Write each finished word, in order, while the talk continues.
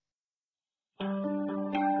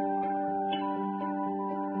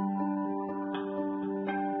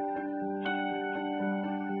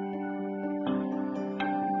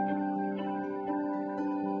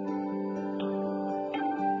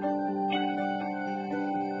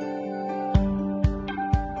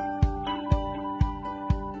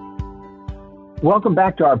Welcome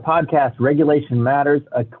back to our podcast, Regulation Matters,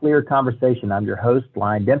 a clear conversation. I'm your host,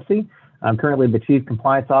 Lyon Dempsey. I'm currently the Chief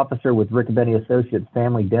Compliance Officer with Riccobeni Associates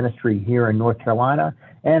Family Dentistry here in North Carolina,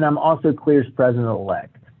 and I'm also CLEAR's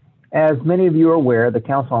President-elect. As many of you are aware, the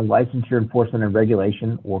Council on Licensure Enforcement and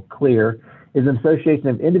Regulation, or CLEAR, is an association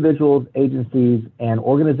of individuals, agencies, and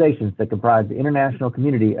organizations that comprise the international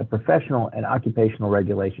community of professional and occupational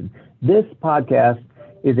regulation. This podcast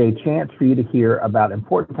is a chance for you to hear about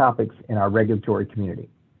important topics in our regulatory community.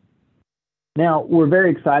 Now, we're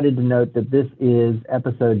very excited to note that this is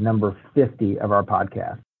episode number 50 of our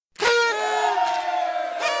podcast.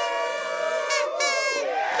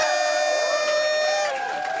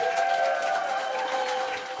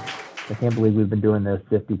 I can't believe we've been doing this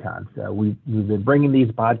 50 times. We've been bringing these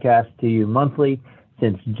podcasts to you monthly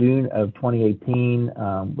since June of 2018,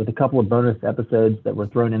 with a couple of bonus episodes that were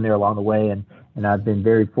thrown in there along the way, and I've been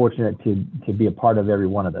very fortunate to be a part of every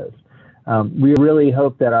one of those. We really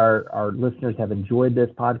hope that our listeners have enjoyed this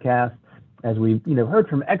podcast, as we've heard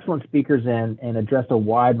from excellent speakers and addressed a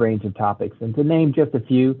wide range of topics. And to name just a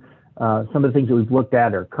few, some of the things that we've looked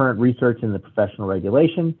at are current research in the professional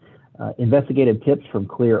regulation, investigative tips from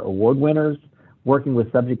CLEAR award winners, working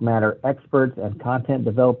with subject matter experts and content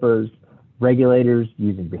developers, regulators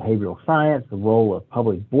using behavioral science, the role of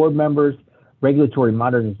public board members, regulatory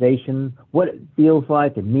modernization, what it feels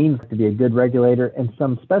like and means to be a good regulator, and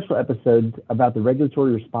some special episodes about the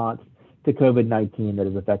regulatory response to COVID-19 that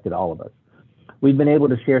has affected all of us. We've been able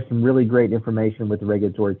to share some really great information with the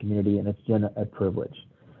regulatory community, and it's been a privilege.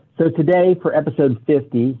 So today, for episode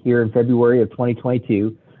 50 here in February of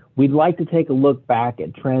 2022, we'd like to take a look back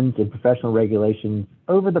at trends in professional regulations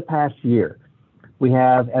over the past year. We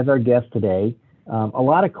have, as our guest today, a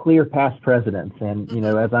lot of CLEAR past presidents. And,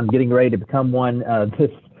 as I'm getting ready to become one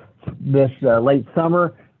this late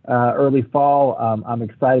summer, early fall, I'm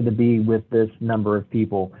excited to be with this number of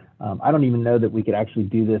people. I don't even know that we could actually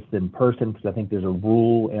do this in person, because I think there's a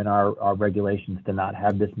rule in our regulations to not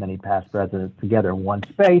have this many past presidents together in one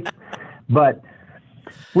space. But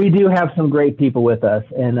we do have some great people with us,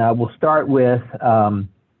 and we'll start with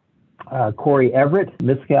Corey Everett,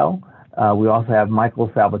 Miskell. We also have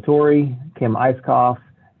Michael Salvatore, Kim Eiskopf,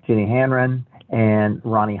 Jenny Hanron, and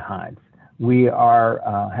Ronnie Hines. We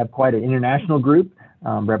have quite an international group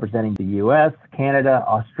representing the U.S., Canada,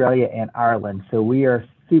 Australia, and Ireland. So we are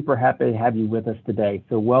super happy to have you with us today.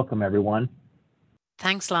 So welcome, everyone.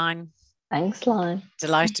 Thanks, Lyon. Thanks, Lyon.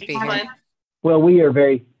 Delighted to be here. Well, we are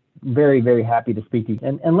very, very, very happy to speak to you.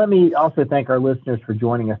 And let me also thank our listeners for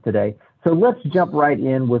joining us today. So let's jump right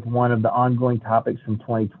in with one of the ongoing topics from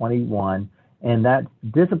 2021, and that's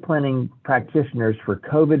disciplining practitioners for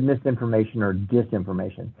COVID misinformation or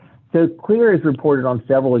disinformation. So CLEAR has reported on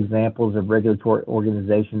several examples of regulatory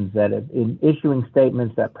organizations that have in issuing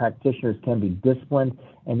statements that practitioners can be disciplined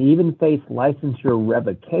and even face licensure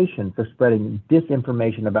revocation for spreading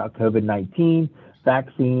disinformation about COVID-19,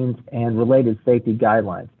 vaccines, and related safety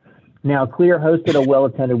guidelines. Now, CLEAR hosted a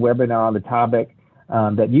well-attended webinar on the topic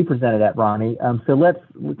that you presented at, Ronnie. So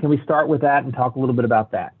can we start with that and talk a little bit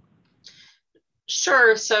about that?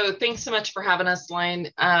 Sure. So thanks so much for having us, Lyon.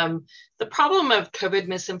 The problem of COVID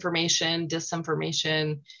misinformation,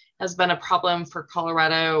 disinformation has been a problem for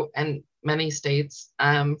Colorado and many states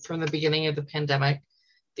from the beginning of the pandemic.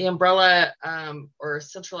 The umbrella or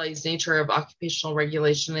centralized nature of occupational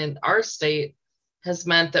regulation in our state has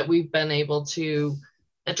meant that we've been able to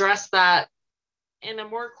address that in a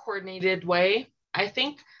more coordinated way. I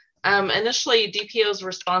think initially DPO's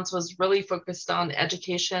response was really focused on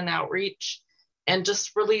education outreach and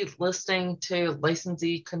just really listening to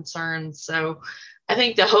licensee concerns. So I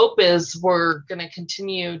think the hope is we're going to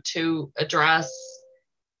continue to address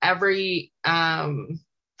every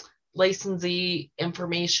licensee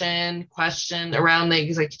information question around the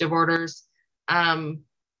executive orders in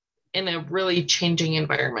a really changing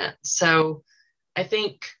environment. So I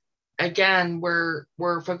think, again, we're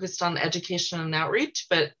focused on education and outreach,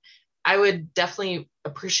 but I would definitely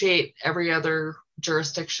appreciate every other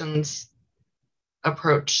jurisdiction's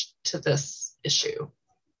approach to this issue.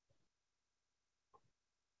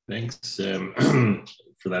 Thanks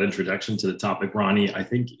for that introduction to the topic, Ronnie. I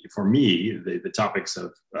think for me, the topics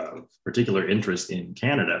of particular interest in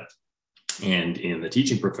Canada and in the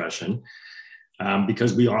teaching profession,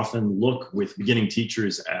 because we often look with beginning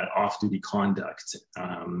teachers at off-duty conduct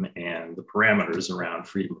and the parameters around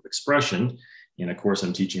freedom of expression. In a course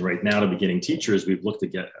I'm teaching right now to beginning teachers, we've looked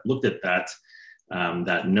at that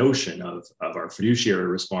notion of our fiduciary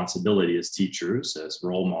responsibility as teachers, as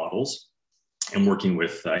role models, and working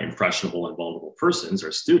with impressionable and vulnerable persons,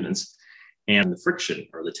 our students, and the friction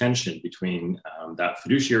or the tension between that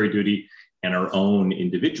fiduciary duty and our own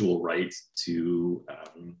individual right to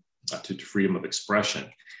freedom of expression.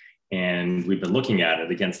 And we've been looking at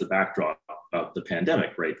it against the backdrop of the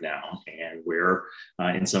pandemic right now, and where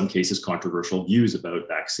in some cases controversial views about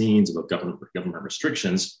vaccines, about government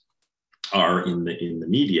restrictions are in the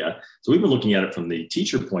media. So we've been looking at it from the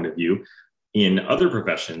teacher point of view. In other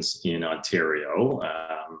professions in Ontario,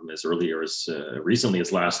 as recently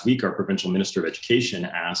as last week, our provincial minister of education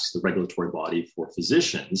asked the regulatory body for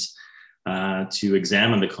physicians to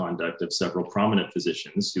examine the conduct of several prominent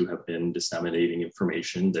physicians who have been disseminating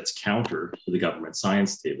information that's counter to the government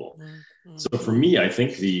science table. Mm-hmm. So for me, I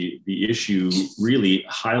think the issue really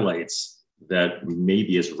highlights that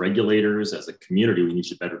maybe as regulators, as a community, we need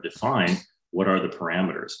to better define what are the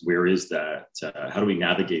parameters? Where is that? How do we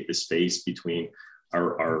navigate the space between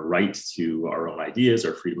our right to our own ideas,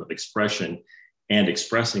 our freedom of expression, and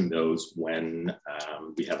expressing those when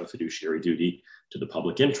we have a fiduciary duty to the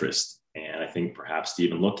public interest? And I think perhaps to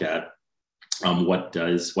even look at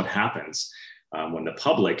what happens when the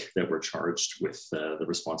public that we're charged with the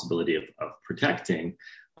responsibility of protecting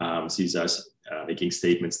sees us making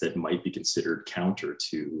statements that might be considered counter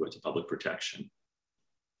to public protection.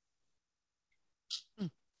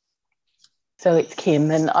 So it's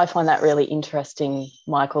Kim, and I find that really interesting,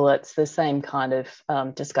 Michael. It's the same kind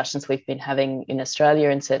of discussions we've been having in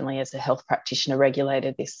Australia, and certainly as a health practitioner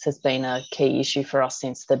regulator, this has been a key issue for us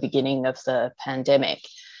since the beginning of the pandemic.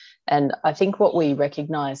 And I think what we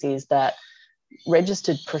recognise is that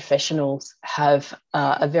registered professionals have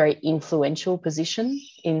a very influential position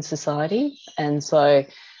in society. And so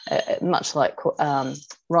much like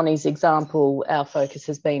Ronnie's example, our focus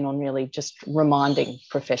has been on really just reminding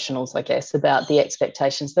professionals, I guess, about the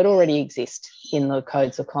expectations that already exist in the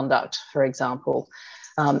codes of conduct, for example,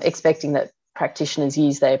 expecting that practitioners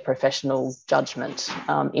use their professional judgment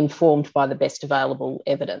informed by the best available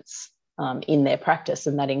evidence in their practice,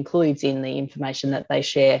 and that includes in the information that they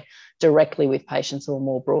share directly with patients or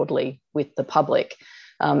more broadly with the public.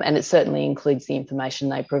 And it certainly includes the information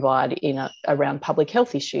they provide around public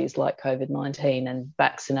health issues like COVID-19 and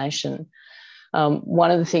vaccination.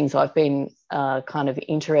 One of the things I've been kind of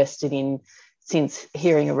interested in since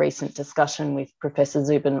hearing a recent discussion with Professor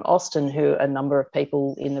Zubin Austin, who a number of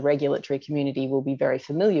people in the regulatory community will be very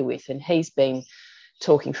familiar with, and he's been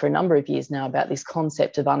talking for a number of years now about this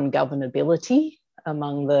concept of ungovernability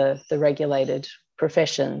among the regulated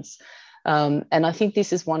professions. And I think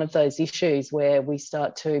this is one of those issues where we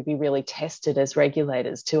start to be really tested as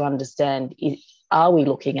regulators to understand, are we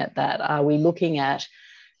looking at that? Are we looking at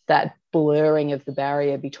that blurring of the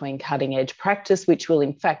barrier between cutting edge practice, which will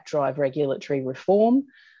in fact drive regulatory reform,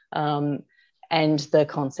 and the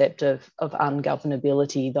concept of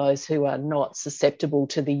ungovernability, those who are not susceptible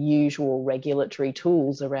to the usual regulatory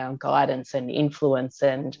tools around guidance and influence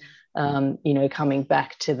and coming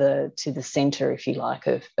back to the centre, if you like,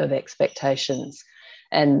 of expectations.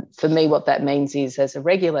 And for me, what that means is, as a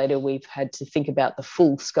regulator, we've had to think about the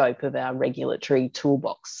full scope of our regulatory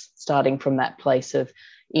toolbox, starting from that place of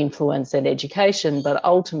influence and education, but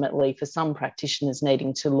ultimately for some practitioners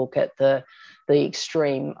needing to look at the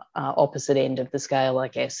extreme opposite end of the scale, I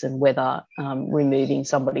guess, and whether removing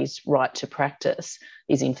somebody's right to practice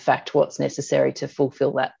is in fact what's necessary to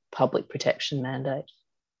fulfil that public protection mandate.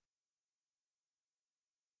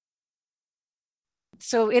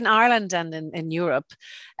 So in Ireland and in Europe,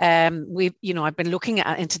 I've been looking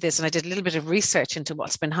into this, and I did a little bit of research into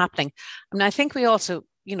what's been happening. I mean, I think we also,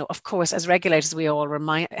 of course, as regulators, we all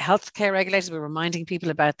healthcare regulators, we're reminding people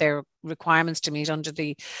about their requirements to meet under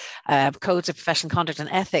the codes of professional conduct and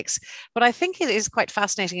ethics. But I think it is quite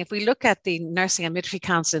fascinating if we look at the Nursing and Midwifery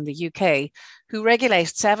Council in the UK, who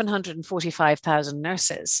regulates 745,000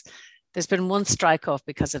 nurses. There's been one strike-off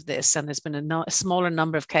because of this, and there's been a smaller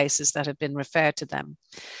number of cases that have been referred to them.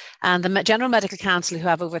 And the General Medical Council, who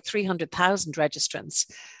have over 300,000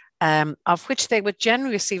 registrants, of which they would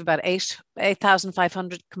generally receive about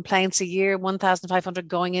 8,500 complaints a year, 1,500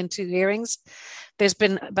 going into hearings. There's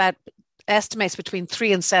been about estimates between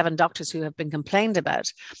 3 and 7 doctors who have been complained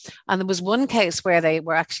about. And there was one case where they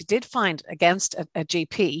did find against a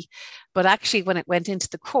GP, but actually when it went into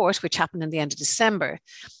the court, which happened in the end of December,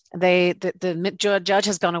 the judge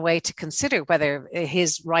has gone away to consider whether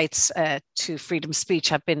his rights to freedom of speech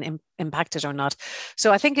have been impacted or not.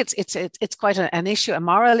 So I think it's quite an issue, a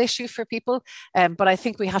moral issue for people. But I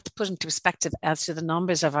think we have to put into perspective as to the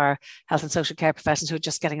numbers of our health and social care professionals who are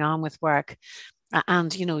just getting on with work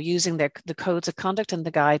and using the codes of conduct and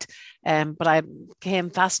the guide. But I became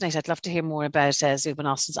fascinated. I'd love to hear more about Zubin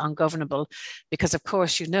Austin's ungovernable, because of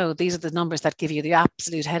course these are the numbers that give you the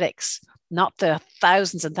absolute headaches, not the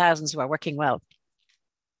thousands and thousands who are working well.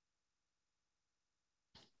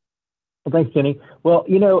 Well, thanks, Jenny. Well,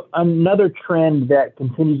 another trend that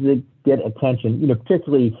continues to get attention,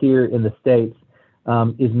 particularly here in the States,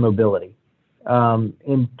 is mobility.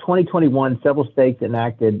 In 2021, several states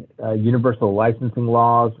enacted universal licensing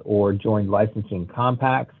laws or joined licensing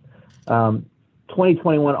compacts.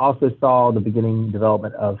 2021 also saw the beginning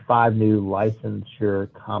development of 5 new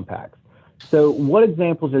licensure compacts. So what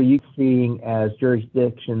examples are you seeing as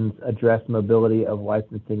jurisdictions address mobility of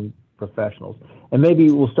licensing professionals? And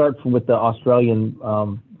maybe we'll start with the Australian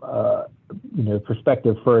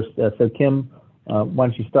perspective first. So Kim, why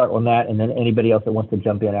don't you start on that, and then anybody else that wants to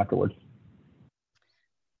jump in afterwards.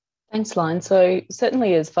 Thanks, Lyon. So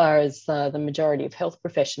certainly as far as the majority of health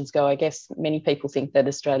professions go, I guess many people think that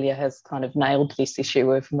Australia has kind of nailed this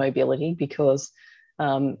issue of mobility because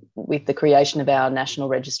with the creation of our national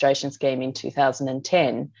registration scheme in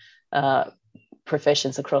 2010,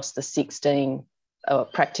 professions across the 16,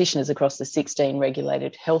 practitioners across the 16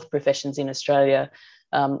 regulated health professions in Australia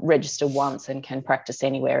register once and can practice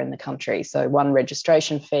anywhere in the country. So one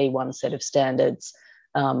registration fee, one set of standards,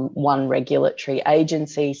 one regulatory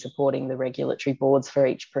agency supporting the regulatory boards for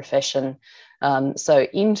each profession. So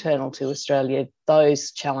internal to Australia,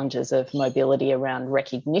 those challenges of mobility around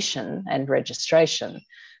recognition and registration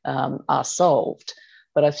are solved.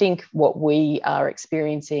 But I think what we are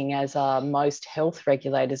experiencing, as are most health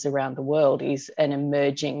regulators around the world, is an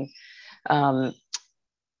emerging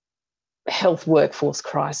health workforce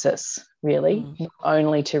crisis, really, not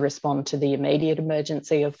only to respond to the immediate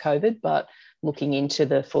emergency of COVID, but looking into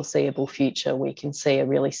the foreseeable future, we can see a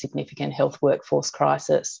really significant health workforce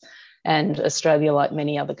crisis. And Australia, like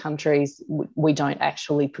many other countries, we don't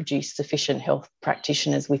actually produce sufficient health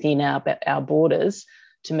practitioners within our borders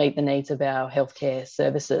to meet the needs of our healthcare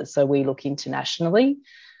services. So we look internationally.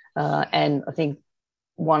 And I think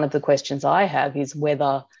one of the questions I have is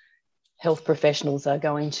whether health professionals are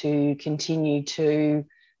going to continue to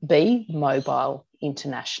be mobile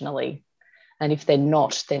internationally. And if they're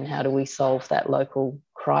not, then how do we solve that local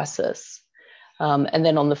crisis? And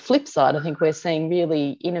then on the flip side, I think we're seeing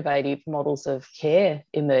really innovative models of care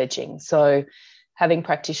emerging. So having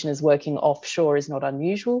practitioners working offshore is not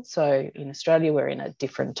unusual. So in Australia, we're in a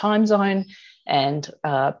different time zone and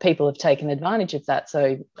people have taken advantage of that.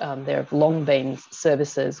 So there have long been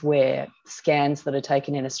services where scans that are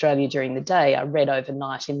taken in Australia during the day are read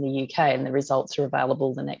overnight in the UK and the results are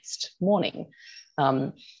available the next morning.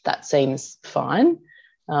 That seems fine.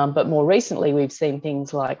 But more recently, we've seen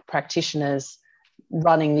things like practitioners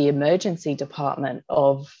running the emergency department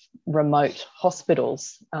of remote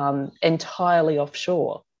hospitals entirely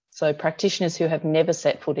offshore. So practitioners who have never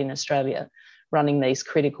set foot in Australia running these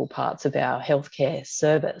critical parts of our healthcare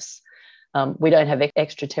service. We don't have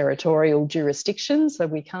extraterritorial jurisdiction, so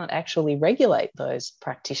we can't actually regulate those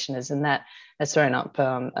practitioners. And that has thrown up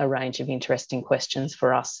a range of interesting questions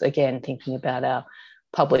for us, again, thinking about our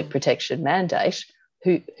public protection mandate.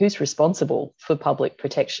 Who's responsible for public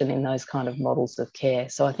protection in those kind of models of care?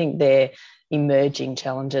 So I think they're emerging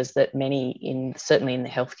challenges that many, certainly in the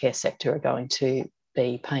healthcare sector, are going to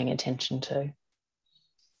be paying attention to.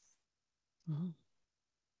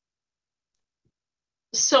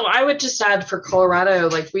 So I would just add for Colorado,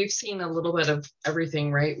 like we've seen a little bit of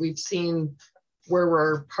everything, right? We've seen where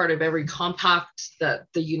we're part of every compact that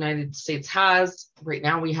the United States has. Right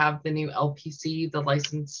now we have the new LPC, the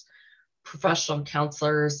Licensed Professional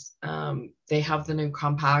Counselors. They have the new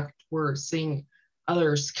compact. We're seeing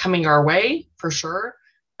others coming our way for sure.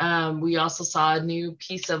 We also saw a new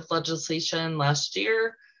piece of legislation last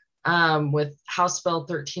year with House Bill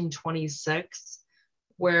 1326,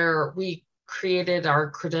 where we created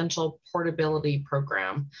our credential portability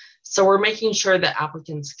program. So we're making sure that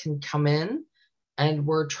applicants can come in, and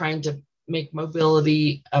we're trying to make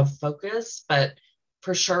mobility a focus. But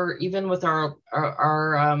for sure, even with our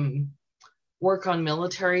work on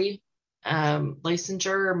military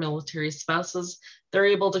licensure, military spouses, they're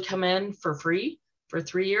able to come in for free for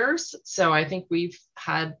 3 years. So I think we've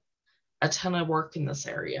had a ton of work in this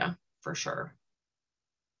area for sure.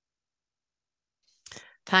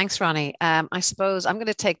 Thanks, Ronnie. I suppose I'm going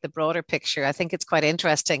to take the broader picture. I think it's quite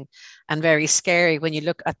interesting and very scary when you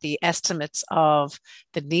look at the estimates of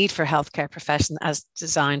the need for healthcare profession as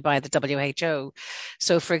designed by the WHO.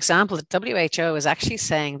 So, for example, the WHO is actually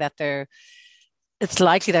saying that it's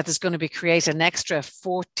likely that there's going to be created an extra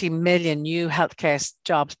 40 million new healthcare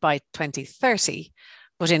jobs by 2030.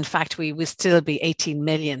 But in fact, we will still be 18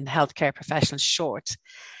 million healthcare professionals short.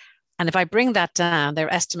 And if I bring that down,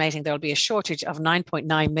 they're estimating there'll be a shortage of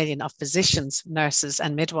 9.9 million of physicians, nurses,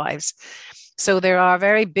 and midwives. So there are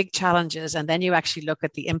very big challenges. And then you actually look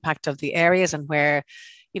at the impact of the areas and where,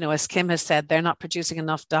 as Kim has said, they're not producing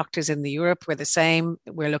enough doctors in the Europe. We're the same.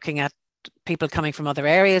 We're looking at people coming from other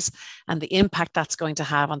areas and the impact that's going to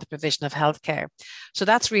have on the provision of healthcare. So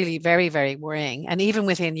that's really very, very worrying. And even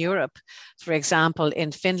within Europe, for example,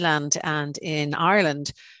 in Finland and in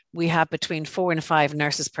Ireland, we have between 4 and 5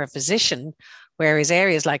 nurses per physician, whereas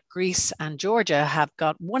areas like Greece and Georgia have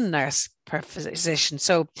got 1 nurse per physician.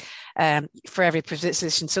 So for every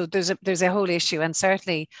physician. So there's a whole issue. And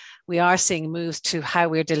certainly we are seeing moves to how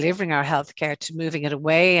we're delivering our healthcare, to moving it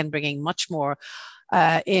away and bringing much more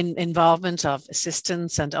in involvement of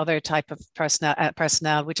assistants and other type of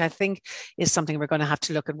personnel, which I think is something we're going to have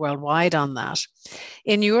to look at worldwide on that.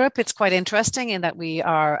 In Europe, it's quite interesting in that we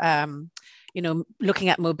are, looking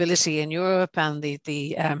at mobility in Europe and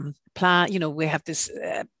the plan. We have this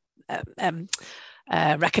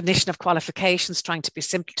recognition of qualifications, trying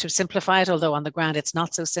to simplify it, although on the ground it's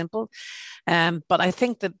not so simple. But I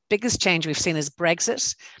think the biggest change we've seen is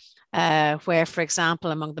Brexit. Where, for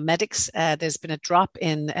example, among the medics, there's been a drop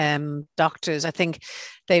in doctors. I think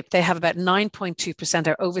they have about 9.2%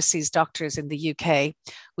 are overseas doctors in the UK,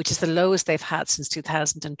 which is the lowest they've had since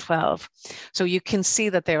 2012. So you can see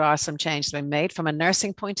that there are some changes being made. From a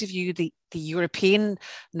nursing point of view, the European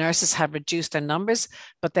nurses have reduced their numbers,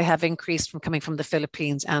 but they have increased from coming from the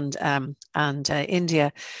Philippines and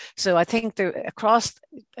India. So I think across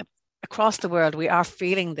the world, we are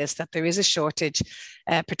feeling this, that there is a shortage,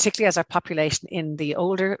 particularly as our population in the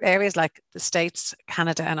older areas like the States,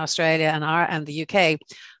 Canada and Australia and the UK,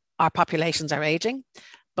 our populations are aging,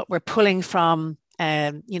 but we're pulling from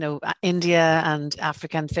India and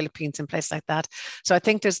Africa and Philippines and places like that. So I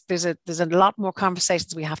think there's a lot more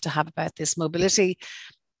conversations we have to have about this. Mobility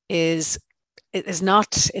it's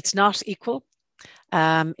not equal.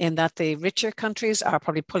 In that the richer countries are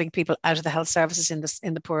probably pulling people out of the health services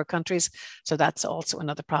in the poorer countries. So that's also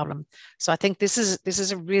another problem. So I think this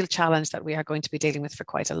is a real challenge that we are going to be dealing with for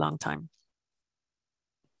quite a long time.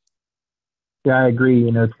 Yeah, I agree.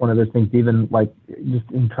 It's one of those things, even like just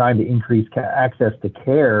in trying to increase access to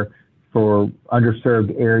care for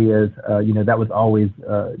underserved areas, that was always,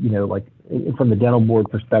 like from the dental board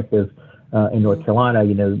perspective in North Carolina,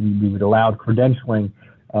 we would allow credentialing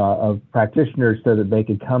of practitioners so that they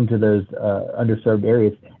could come to those underserved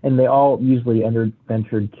areas, and they all usually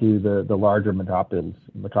ventured to the larger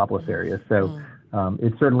metropolis areas. So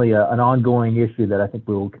it's certainly an ongoing issue that I think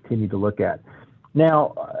we will continue to look at.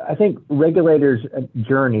 Now, I think regulators'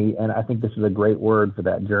 journey, and I think this is a great word for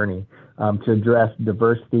that journey, to address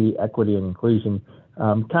diversity, equity, and inclusion,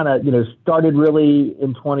 started really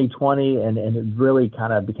in 2020, and it really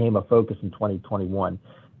kind of became a focus in 2021.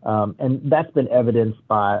 And that's been evidenced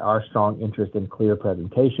by our strong interest in clear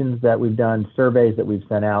presentations that we've done, surveys that we've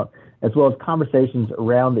sent out, as well as conversations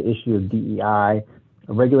around the issue of DEI.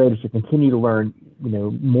 Regulators should continue to learn,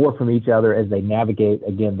 more from each other as they navigate,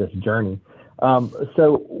 again, this journey.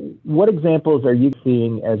 So what examples are you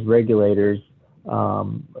seeing as regulators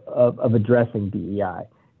of addressing DEI?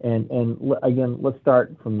 And again, let's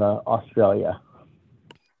start from Australia.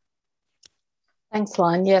 Thanks,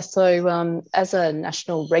 Lyon. Yeah, so as a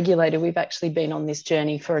national regulator, we've actually been on this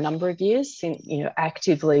journey for a number of years,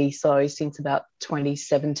 actively since about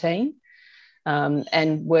 2017,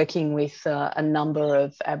 and working with a number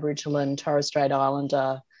of Aboriginal and Torres Strait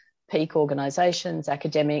Islander peak organisations,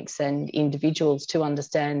 academics and individuals to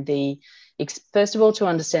understand first of all, to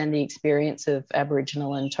understand the experience of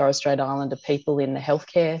Aboriginal and Torres Strait Islander people in the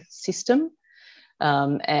healthcare system,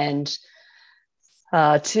 and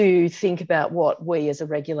to think about what we as a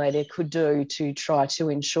regulator could do to try to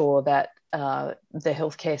ensure that the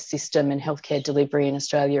healthcare system and healthcare delivery in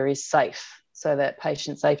Australia is safe, so that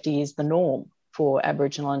patient safety is the norm for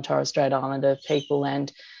Aboriginal and Torres Strait Islander people,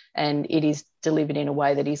 and it is delivered in a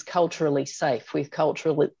way that is culturally safe, with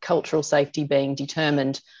cultural safety being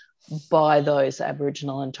determined by those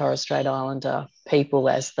Aboriginal and Torres Strait Islander people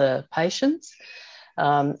as the patients.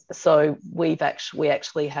 So we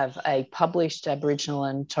actually have a published Aboriginal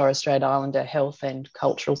and Torres Strait Islander health and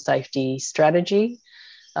cultural safety strategy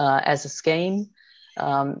as a scheme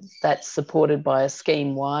that's supported by a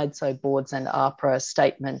scheme-wide, so boards and AHPRA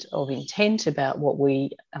statement of intent about what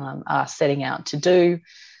we are setting out to do.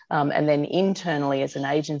 And then internally as an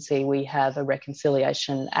agency, we have a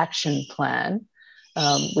reconciliation action plan,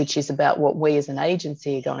 which is about what we as an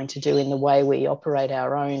agency are going to do in the way we operate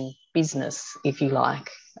our own business, if you like,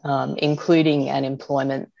 including an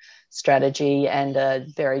employment strategy and a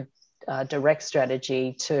very direct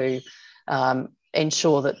strategy to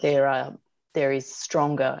ensure that there is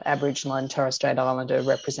stronger Aboriginal and Torres Strait Islander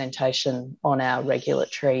representation on our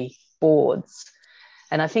regulatory boards.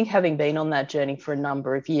 And I think having been on that journey for a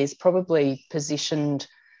number of years probably positioned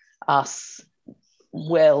us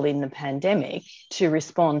well in the pandemic to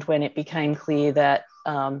respond when it became clear that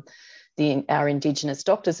our Indigenous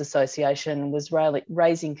Doctors Association was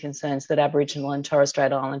raising concerns that Aboriginal and Torres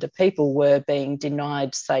Strait Islander people were being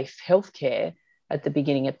denied safe healthcare at the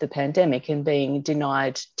beginning of the pandemic and being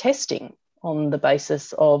denied testing on the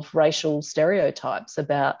basis of racial stereotypes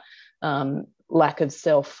about lack of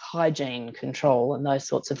self-hygiene control and those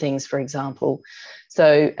sorts of things, for example.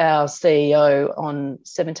 So our CEO on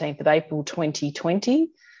 17th of April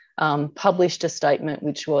 2020 published a statement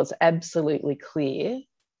which was absolutely clear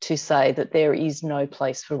to say that there is no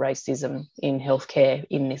place for racism in healthcare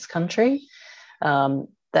in this country,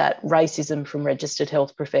 that racism from registered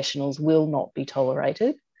health professionals will not be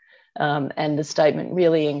tolerated. And the statement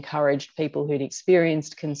really encouraged people who'd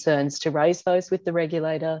experienced concerns to raise those with the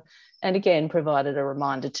regulator, and again provided a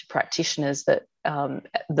reminder to practitioners that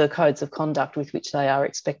the codes of conduct with which they are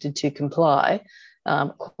expected to comply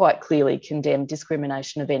quite clearly condemn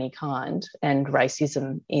discrimination of any kind and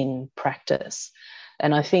racism in practice.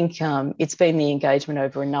 And I think it's been the engagement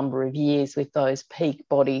over a number of years with those peak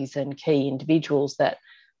bodies and key individuals that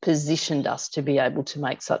positioned us to be able to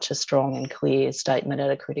make such a strong and clear statement at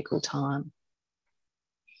a critical time.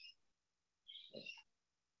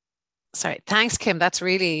 Sorry, thanks, Kim. That's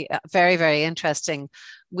really very, very interesting.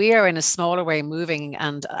 We are in a smaller way moving,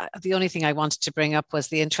 and the only thing I wanted to bring up was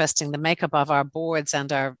the makeup of our boards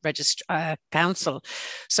and our council.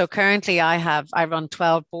 So currently I run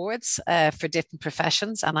 12 boards for different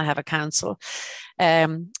professions, and I have a council.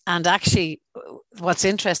 And actually, what's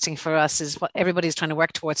interesting for us is what everybody's trying to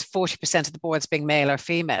work towards 40% of the boards being male or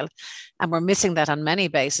female. And we're missing that on many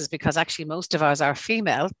bases because actually most of ours are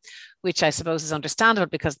female, which I suppose is understandable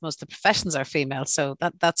because most of the professions are female. So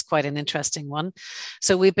that's quite an interesting one.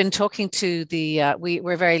 So we've been talking to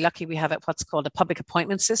we're very lucky we have what's called a public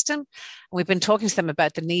appointment system. And we've been talking to them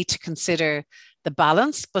about the need to consider the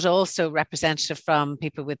balance, but also representative from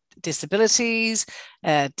people with disabilities,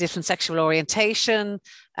 different sexual orientation,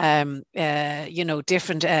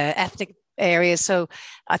 different ethnic areas. So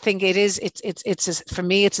I think for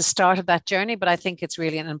me, it's a start of that journey, but I think it's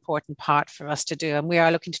really an important part for us to do. And we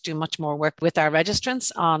are looking to do much more work with our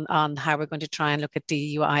registrants on how we're going to try and look at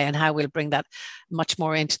DEI and how we'll bring that much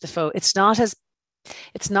more into the fold. It's not as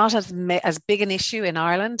big an issue in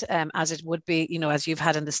Ireland as it would be, as you've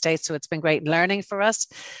had in the States. So it's been great learning for us,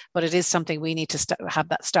 but it is something we need to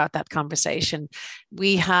start that conversation.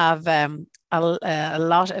 We have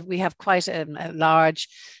we have quite a large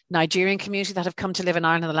Nigerian community that have come to live in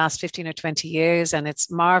Ireland in the last 15 or 20 years. And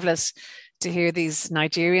it's marvelous to hear these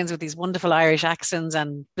Nigerians with these wonderful Irish accents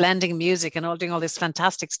and blending music and doing all this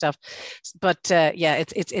fantastic stuff. But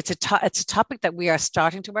it's a topic that we are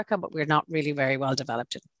starting to work on, but we're not really very well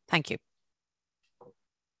developed in. Thank you.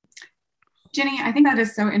 Jenny, I think that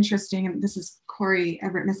is so interesting. And this is Corey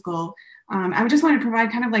Everett-Miskell. I would just want to provide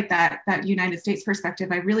kind of like that United States perspective.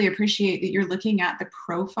 I really appreciate that you're looking at the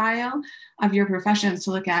profile of your professions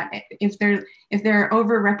to look at if they're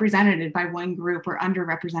overrepresented by one group or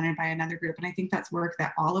underrepresented by another group. And I think that's work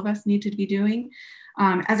that all of us need to be doing.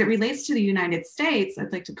 As it relates to the United States,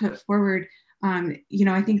 I'd like to put forward, I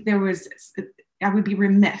think I would be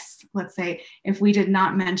remiss, let's say, if we did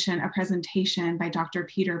not mention a presentation by Dr.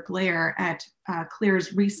 Peter Blair at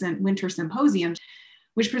CLEAR's recent Winter Symposium,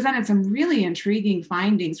 which presented some really intriguing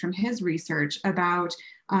findings from his research about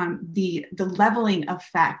the leveling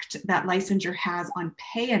effect that licensure has on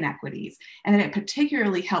pay inequities, and that it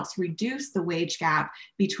particularly helps reduce the wage gap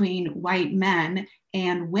between white men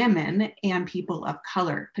and women and people of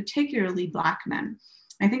color, particularly Black men.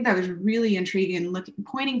 I think that was really intriguing,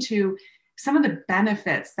 pointing to some of the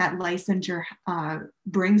benefits that licensure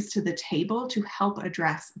brings to the table to help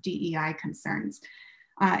address DEI concerns.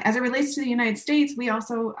 As it relates to the United States, we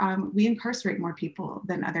also, we incarcerate more people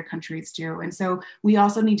than other countries do. And so we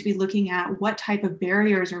also need to be looking at what type of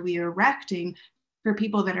barriers are we erecting for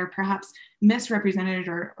people that are perhaps misrepresented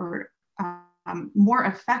or more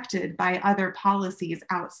affected by other policies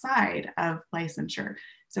outside of licensure.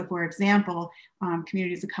 So for example,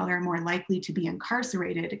 communities of color are more likely to be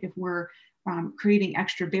incarcerated if we're creating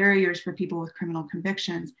extra barriers for people with criminal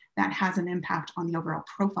convictions. That has an impact on the overall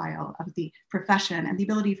profile of the profession and the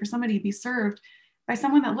ability for somebody to be served by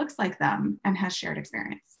someone that looks like them and has shared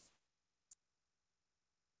experience.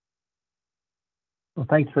 Well,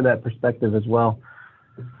 thanks for that perspective as well.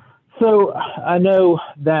 So I know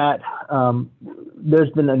that there's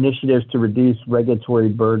been initiatives to reduce regulatory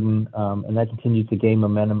burden, and that continues to gain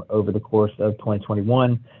momentum over the course of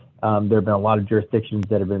 2021. There have been a lot of jurisdictions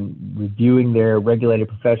that have been reviewing their regulated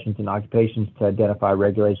professions and occupations to identify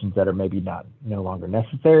regulations that are maybe no longer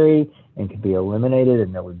necessary and could be eliminated.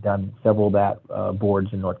 And we've done several of that boards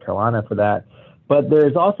in North Carolina for that. But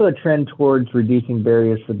there's also a trend towards reducing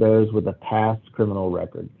barriers for those with a past criminal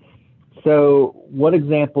record. So what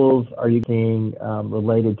examples are you seeing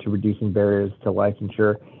related to reducing barriers to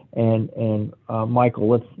licensure? And Michael,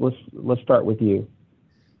 let's start with you.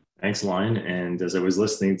 Thanks, Lon. And as I was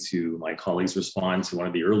listening to my colleagues respond to one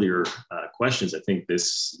of the earlier questions, I think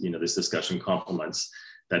this discussion complements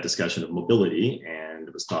that discussion of mobility, and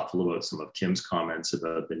was thoughtful about some of Kim's comments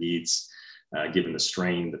about the needs, given the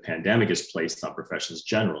strain the pandemic has placed on professions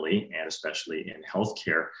generally, and especially in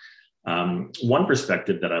healthcare. One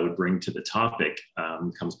perspective that I would bring to the topic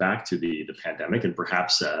comes back to the pandemic, and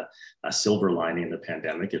perhaps a silver lining in the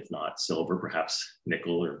pandemic, if not silver, perhaps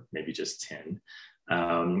nickel or maybe just tin.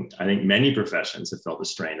 I think many professions have felt the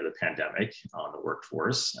strain of the pandemic on the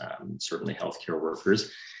workforce, certainly healthcare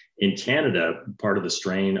workers. In Canada, part of the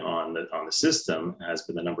strain on the system has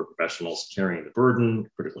been the number of professionals carrying the burden,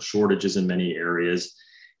 critical shortages in many areas,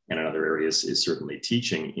 and in other areas is certainly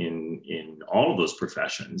teaching. In all of those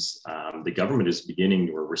professions, the government is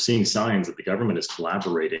beginning, or we're seeing signs that the government is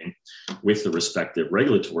collaborating with the respective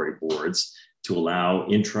regulatory boards to allow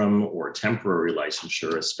interim or temporary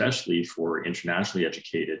licensure, especially for internationally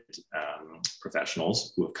educated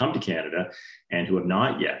professionals who have come to Canada and who have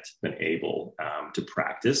not yet been able to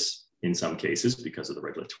practice, in some cases because of the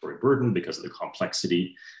regulatory burden, because of the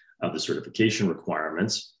complexity of the certification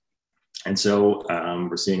requirements. And so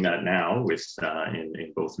we're seeing that now with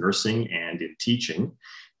in both nursing and in teaching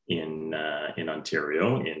in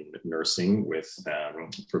Ontario, in nursing, with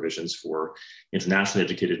provisions for internationally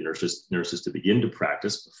educated nurses to begin to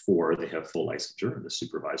practice before they have full licensure, the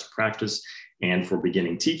supervised practice, and for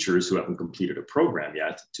beginning teachers who haven't completed a program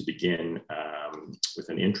yet to begin with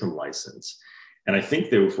an interim license. And I think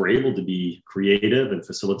that if we're able to be creative and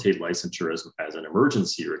facilitate licensure as an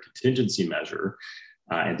emergency or a contingency measure,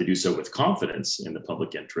 and to do so with confidence in the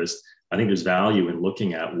public interest, I think there's value in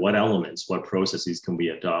looking at what elements, what processes can we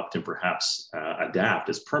adopt and perhaps adapt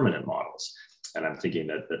as permanent models. And I'm thinking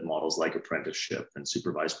that models like apprenticeship and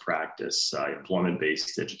supervised practice,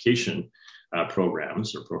 employment-based education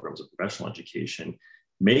programs or programs of professional education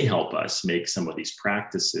may help us make some of these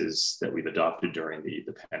practices that we've adopted during the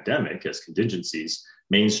pandemic as contingencies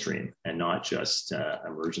mainstream and not just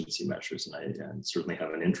emergency measures. And I certainly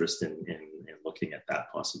have an interest in looking at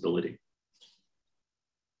that possibility.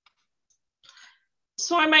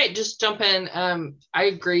 So I might just jump in. I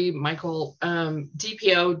agree, Michael.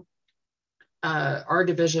 DPO, our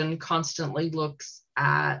division, constantly looks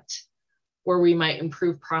at where we might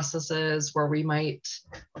improve processes, where we might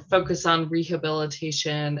focus on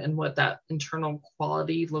rehabilitation and what that internal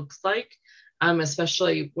quality looks like,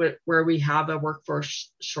 especially where we have a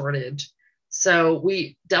workforce shortage. So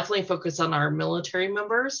we definitely focus on our military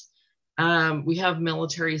members. We have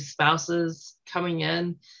military spouses coming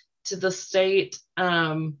in to the state,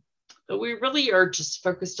 but we really are just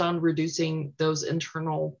focused on reducing those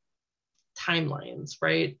internal timelines,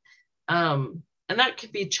 right? And that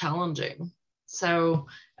could be challenging. So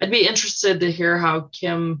I'd be interested to hear how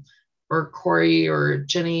Kim or Corey or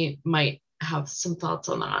Jenny might have some thoughts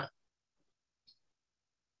on that.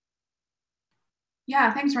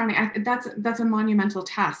 Yeah, thanks, Ronnie. That's a monumental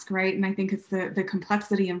task, right? And I think it's the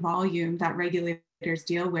complexity and volume that regulators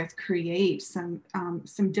deal with create some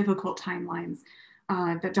difficult timelines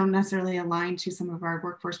that don't necessarily align to some of our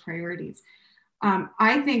workforce priorities.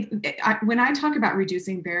 I think when I talk about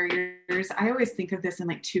reducing barriers, I always think of this in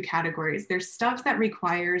like two categories. There's stuff that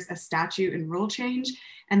requires a statute and rule change,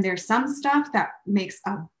 and there's some stuff that makes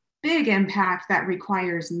a big impact that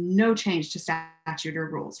requires no change to statute or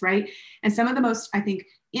rules, right? And some of the most, I think,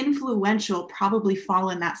 influential probably fall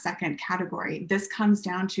in that second category. This comes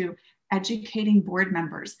down to educating board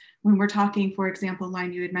members. When we're talking, for example,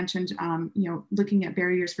 Line, you had mentioned, looking at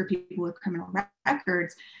barriers for people with criminal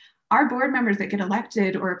records. Our board members that get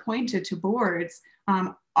elected or appointed to boards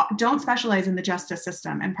don't specialize in the justice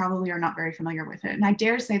system and probably are not very familiar with it. And I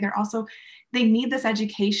dare say they need this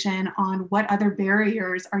education on what other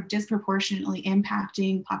barriers are disproportionately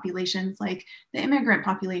impacting populations like the immigrant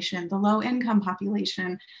population, the low income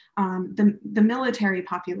population, the military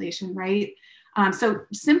population, right? So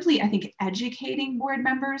simply, I think, educating board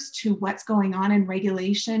members to what's going on in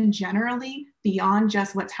regulation generally beyond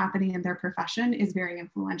just what's happening in their profession is very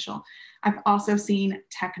influential. I've also seen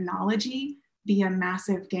technology be a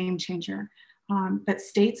massive game changer. But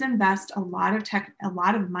states invest a lot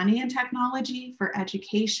of money in technology for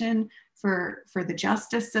education, for the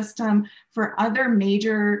justice system, for other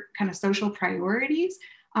major kind of social priorities.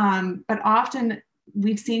 But often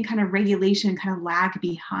we've seen kind of regulation kind of lag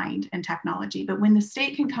behind in technology. But when the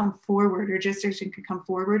state can come forward or jurisdiction can come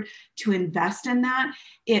forward to invest in that,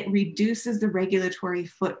 it reduces the regulatory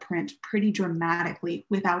footprint pretty dramatically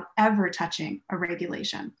without ever touching a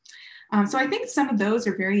regulation. So I think some of those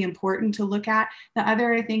are very important to look at. The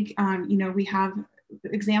other, I think, we have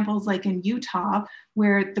examples like in Utah,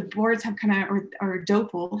 where the boards have kind of, or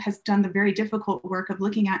DOPL has done the very difficult work of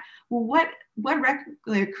looking at, well, what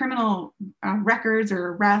criminal records or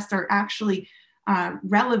arrests are actually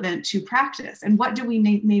relevant to practice, and what do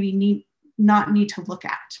we not need to look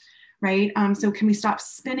at, right? So can we stop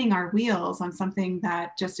spinning our wheels on something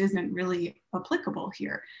that just isn't really applicable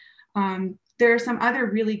here? There are some other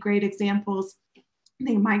really great examples. I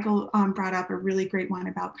think Michael brought up a really great one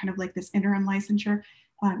about kind of like this interim licensure.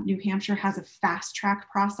 New Hampshire has a fast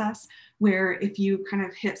track process where if you kind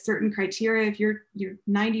of hit certain criteria, if you're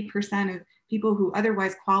 90% of people who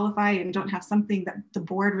otherwise qualify and don't have something that the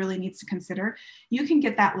board really needs to consider, you can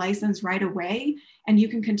get that license right away and you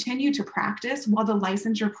can continue to practice while the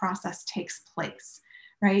licensure process takes place.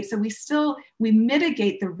 Right? So we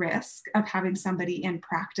mitigate the risk of having somebody in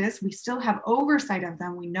practice. We still have oversight of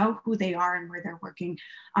them. We know who they are and where they're working,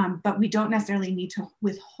 but we don't necessarily need to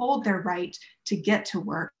withhold their right to get to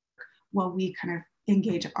work while we kind of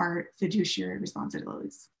engage our fiduciary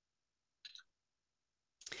responsibilities.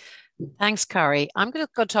 Thanks, Corey. I'm going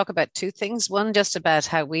to go talk about two things. One, just about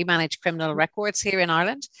how we manage criminal records here in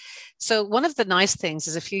Ireland. So one of the nice things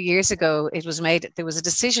is a few years ago, there was a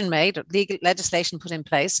decision made, legal legislation put in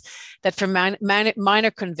place that for minor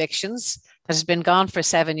convictions that has been gone for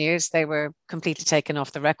 7 years, they were completely taken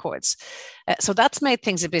off the records. So that's made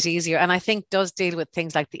things a bit easier. And I think does deal with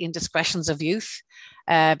things like the indiscretions of youth.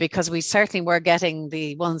 Because we certainly were getting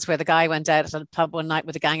the ones where the guy went out at a pub one night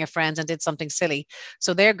with a gang of friends and did something silly.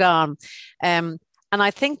 So they're gone. And I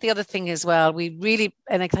think the other thing as well,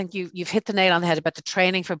 and I think you've hit the nail on the head about the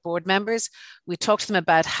training for board members. We talked to them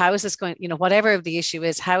about how is this going, whatever the issue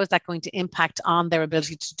is, how is that going to impact on their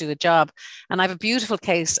ability to do a job? And I have a beautiful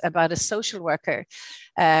case about a social worker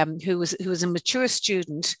who was a mature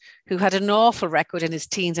student who had an awful record in his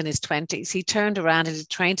teens and his 20s. He turned around and he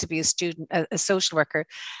trained to be a social worker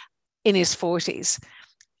in his 40s.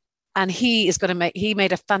 And he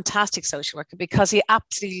made a fantastic social worker because he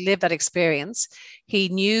absolutely lived that experience. He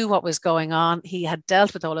knew what was going on. He had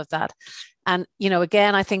dealt with all of that. And,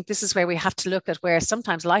 again, I think this is where we have to look at where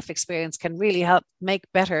sometimes life experience can really help make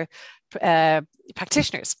better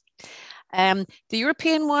practitioners. The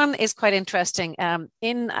European one is quite interesting.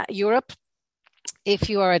 In Europe, if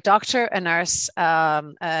you are a doctor, a nurse,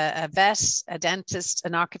 a vet, a dentist,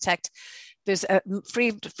 an architect, there's a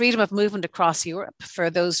freedom of movement across Europe for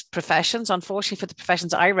those professions. Unfortunately, for the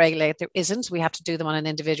professions I regulate, there isn't. We have to do them on an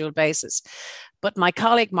individual basis. But my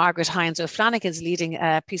colleague, Margaret Hines O'Flanagan, is leading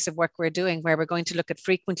a piece of work we're doing where we're going to look at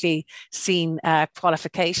frequently seen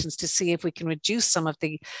qualifications to see if we can reduce some of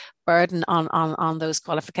the burden on those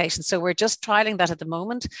qualifications. So we're just trialing that at the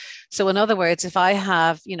moment. So in other words, if I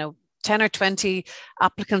have, 10 or 20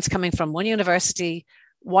 applicants coming from one university,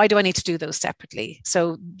 why do I need to do those separately?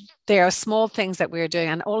 So there are small things that we're doing,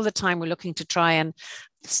 and all the time we're looking to try and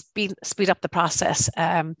speed up the process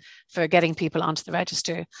for getting people onto the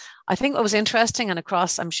register. I think what was interesting, and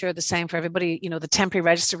across, I'm sure the same for everybody, the temporary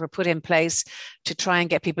register were put in place to try and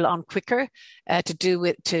get people on quicker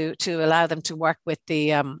to allow them to work with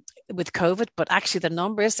with COVID. But actually, the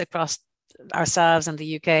numbers across ourselves and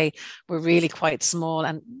the UK were really quite small,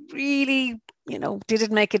 and really, did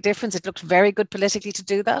it make a difference? It looked very good politically to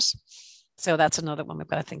do that. So that's another one we've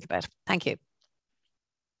got to think about. Thank you.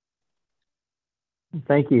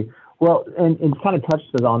 Thank you. Well, and kind of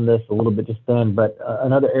touched on this a little bit just then, but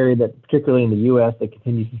another area that particularly in the U.S. that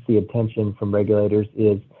continues to see attention from regulators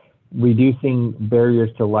is reducing barriers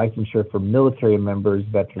to licensure for military members,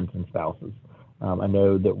 veterans, and spouses. I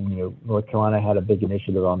know that North Carolina had a big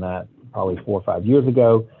initiative on that probably 4 or 5 years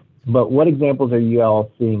ago. But what examples are you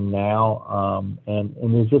all seeing now? And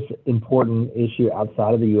is this an important issue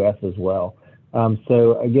outside of the U.S. as well?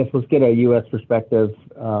 So I guess let's get a U.S. perspective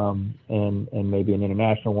and maybe an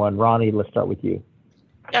international one. Ronnie, let's start with you.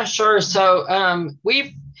 Yeah, sure. So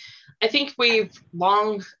I think we've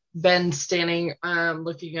long been standing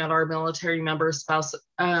looking at our military member spouse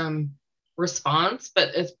response,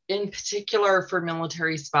 but in particular for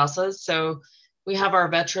military spouses. So we have our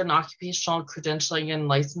Veteran Occupational Credentialing and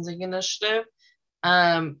Licensing Initiative.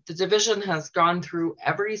 The division has gone through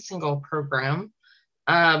every single program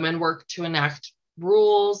and worked to enact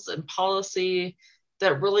rules and policy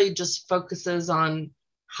that really just focuses on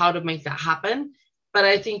how to make that happen. But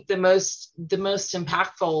I think the most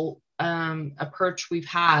impactful approach we've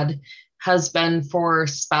had has been for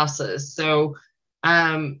spouses. So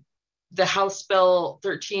the House Bill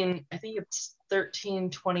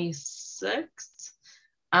 1326,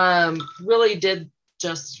 really did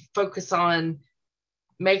just focus on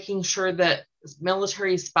making sure that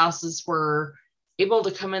military spouses were able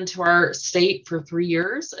to come into our state for 3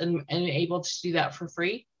 years and able to do that for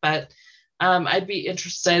free. But I'd be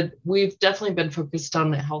interested. We've definitely been focused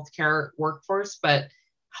on the healthcare workforce, but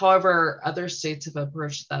however other states have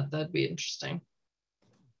approached that, that'd be interesting.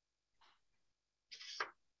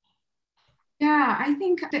 Yeah, I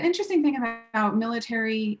think the interesting thing about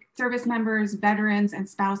military service members, veterans, and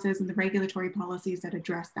spouses and the regulatory policies that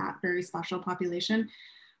address that very special population,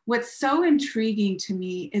 what's so intriguing to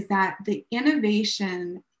me is that the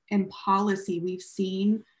innovation and policy we've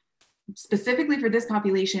seen specifically for this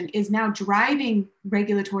population is now driving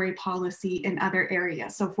regulatory policy in other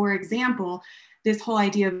areas. So for example, this whole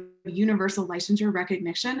idea of universal licensure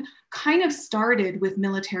recognition kind of started with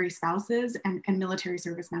military spouses and military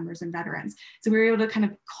service members and veterans. So we were able to kind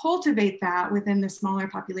of cultivate that within the smaller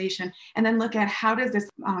population and then look at how does this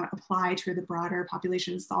apply to the broader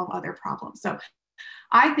population and solve other problems. So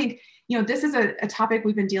I think, this is a topic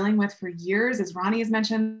we've been dealing with for years. As Ronnie has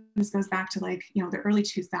mentioned, this goes back to the early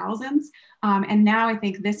 2000s. And now I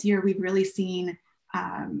think this year we've really seen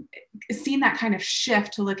that kind of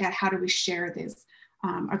shift to look at how do we share this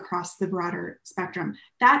across the broader spectrum.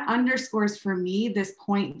 That underscores for me this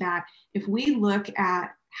point that if we look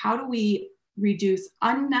at how do we reduce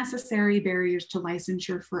unnecessary barriers to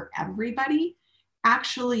licensure for everybody,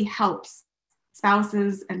 actually helps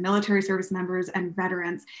spouses and military service members and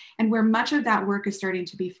veterans. And where much of that work is starting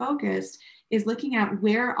to be focused is looking at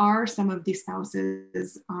where are some of these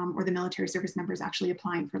spouses or the military service members actually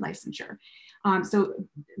applying for licensure. So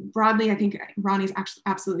broadly, I think Ronnie's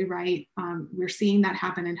absolutely right. We're seeing that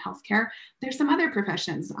happen in healthcare. There's some other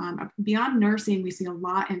professions. Beyond nursing, we see a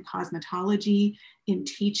lot in cosmetology, in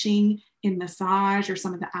teaching, in massage, or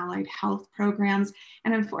some of the allied health programs.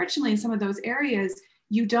 And unfortunately, in some of those areas,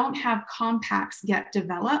 you don't have compacts get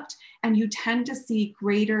developed, and you tend to see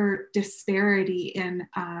greater disparity in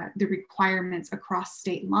the requirements across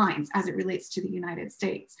state lines as it relates to the United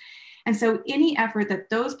States. And so any effort that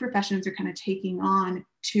those professions are kind of taking on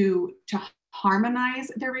to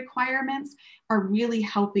harmonize their requirements are really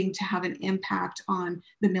helping to have an impact on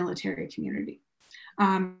the military community.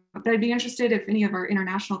 But I'd be interested if any of our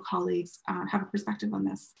international colleagues have a perspective on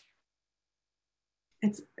this.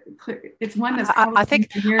 It's one that's I think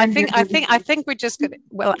we're just going to,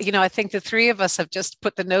 well, I think the three of us have just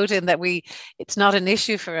put the note in that it's not an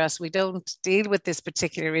issue for us. We don't deal with this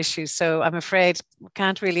particular issue. So I'm afraid we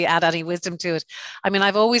can't really add any wisdom to it. I mean,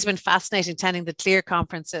 I've always been fascinated attending the CLEAR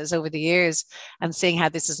conferences over the years and seeing how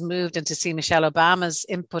this has moved, and to see Michelle Obama's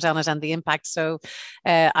input on it and the impact. So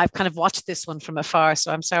I've kind of watched this one from afar.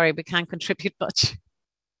 So I'm sorry, we can't contribute much.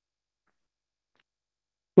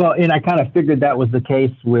 Well, and I kind of figured that was the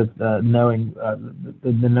case with knowing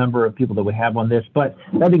the number of people that we have on this. But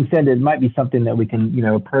that being said, it might be something that we can,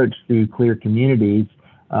 approach through CLEAR communities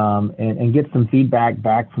and get some feedback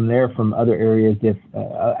back from there from other areas if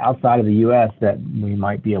outside of the U.S. that we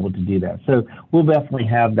might be able to do that. So we'll definitely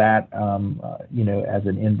have that, as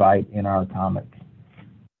an invite in our comments.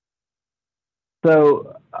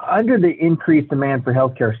 So under the increased demand for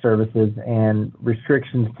healthcare services and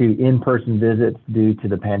restrictions to in-person visits due to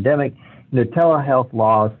the pandemic, telehealth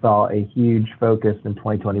laws saw a huge focus in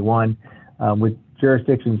 2021, with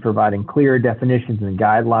jurisdictions providing clear definitions and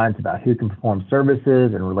guidelines about who can perform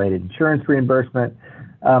services and related insurance reimbursement.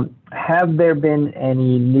 Have there been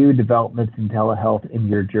any new developments in telehealth in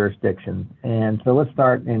your jurisdiction? And so let's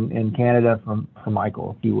start in Canada from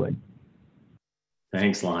Michael, if you would.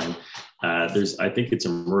 Thanks, Lyon. I think it's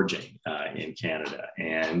emerging in Canada.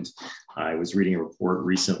 And I was reading a report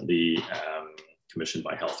recently commissioned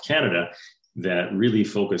by Health Canada that really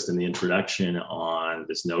focused in the introduction on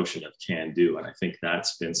this notion of can do. And I think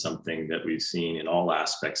that's been something that we've seen in all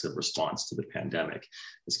aspects of response to the pandemic,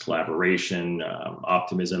 this collaboration,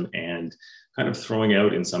 optimism, and kind of throwing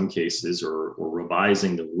out in some cases or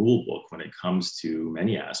revising the rule book when it comes to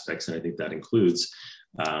many aspects. And I think that includes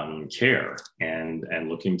care and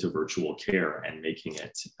looking to virtual care and making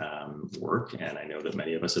it work. And I know that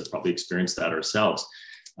many of us have probably experienced that ourselves.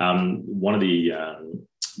 One of the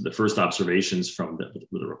first observations from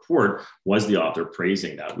the report was the author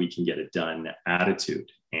praising that we can get it done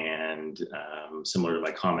attitude. And similar to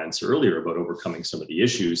my comments earlier about overcoming some of the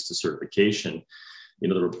issues to certification,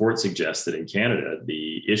 the report suggests that in Canada,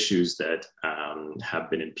 the issues that have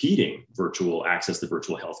been impeding virtual access to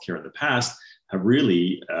virtual healthcare in the past have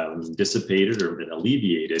really dissipated or been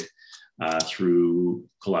alleviated through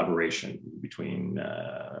collaboration between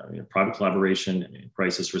private collaboration and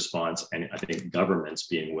crisis response, and I think governments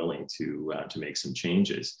being willing to make some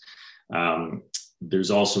changes.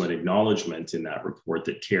 There's also an acknowledgement in that report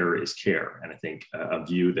that care is care, and I think a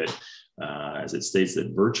view that, as it states,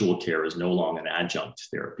 that virtual care is no longer an adjunct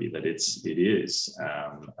therapy, that it is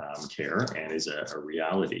care and is a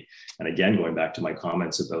reality. And again, going back to my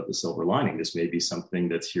comments about the silver lining, this may be something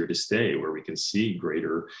that's here to stay, where we can see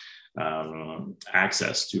greater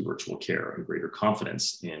access to virtual care and greater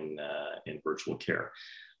confidence in virtual care.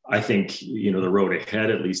 I think, the road ahead,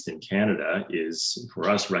 at least in Canada, is for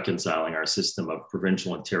us reconciling our system of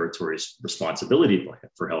provincial and territory responsibility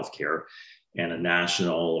for healthcare and a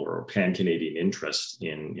national or pan-Canadian interest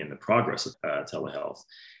in the progress of telehealth.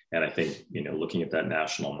 And I think, looking at that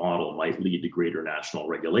national model might lead to greater national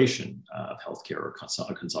regulation of healthcare, or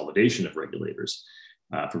consolidation of regulators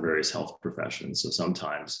for various health professions. So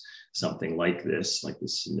sometimes something like this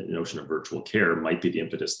notion of virtual care might be the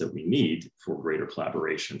impetus that we need for greater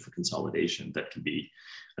collaboration, for consolidation that can be,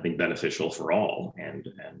 I think, beneficial for all and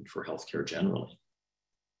for healthcare generally.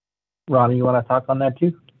 Ronnie, you want to talk on that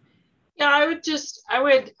too? Yeah, I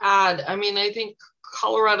would add, I think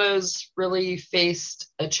Colorado's really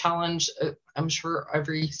faced a challenge. I'm sure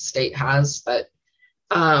every state has, but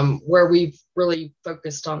where we've really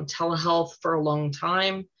focused on telehealth for a long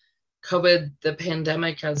time. COVID, the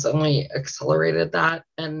pandemic, has only accelerated that.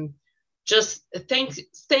 And just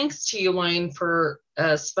thanks to you, Elaine, for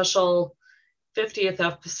a special 50th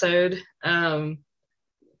episode.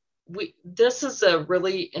 This is a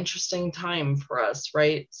really interesting time for us,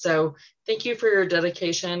 right? So thank you for your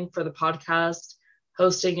dedication for the podcast,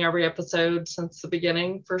 hosting every episode since the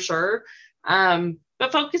beginning, for sure.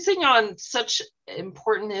 But focusing on such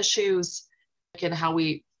important issues and how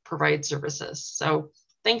we provide services. So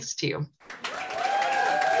thanks to you.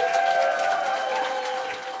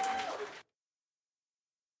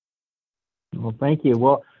 Well, thank you.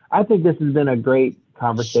 Well, I think this has been a great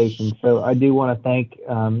conversation. So I do want to thank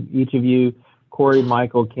each of you, Corey,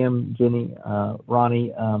 Michael, Kim, Jenny,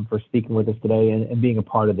 Ronnie, for speaking with us today and being a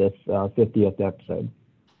part of this 50th episode.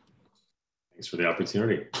 Thanks for the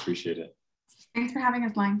opportunity. Appreciate it. Thanks for having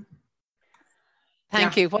us, Elaine.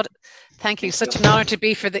 Thank you. Thank you. Such an honor to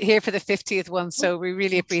be here for the 50th one. So we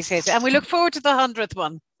really appreciate it. And we look forward to the 100th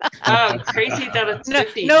one. Oh, crazy that it's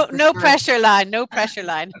 50. No pressure line. No pressure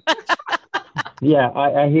line. Yeah,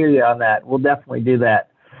 I hear you on that. We'll definitely do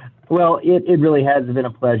that. Well, it really has been a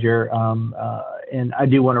pleasure. And I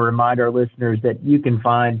do want to remind our listeners that you can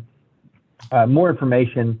find more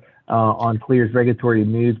information on CLEAR's regulatory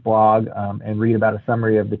news blog and read about a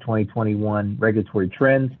summary of the 2021 regulatory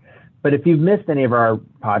trends. But if you've missed any of our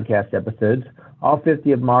podcast episodes, all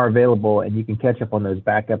 50 of them are available, and you can catch up on those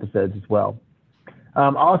back episodes as well.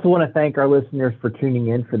 I also want to thank our listeners for tuning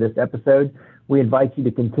in for this episode. We invite you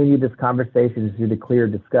to continue this conversation through the CLEAR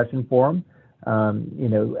discussion forum.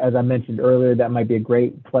 As I mentioned earlier, that might be a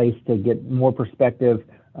great place to get more perspective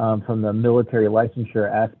from the military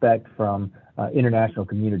licensure aspect from international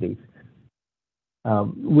communities.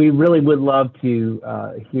 We really would love to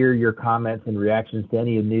hear your comments and reactions to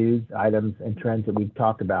any of the news items and trends that we've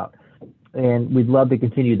talked about. And we'd love to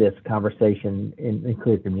continue this conversation in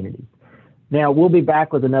CLEAR communities. Now, we'll be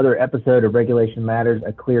back with another episode of Regulation Matters,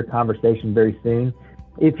 a CLEAR conversation very soon.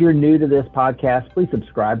 If you're new to this podcast, please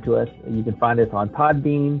subscribe to us. You can find us on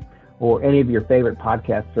Podbean or any of your favorite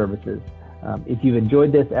podcast services. If you've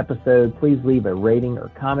enjoyed this episode, please leave a rating or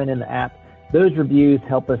comment in the app. Those reviews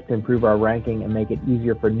help us to improve our ranking and make it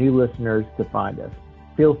easier for new listeners to find us.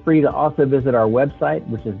 Feel free to also visit our website,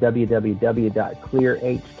 which is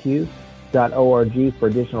www.clearhq.org for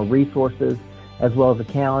additional resources, as well as a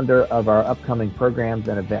calendar of our upcoming programs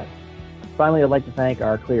and events. Finally, I'd like to thank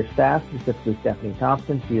our CLEAR staff, specifically Stephanie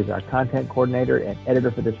Thompson. She is our content coordinator and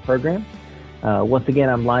editor for this program. Once again,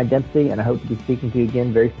 I'm Lyon Dempsey, and I hope to be speaking to you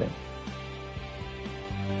again very soon.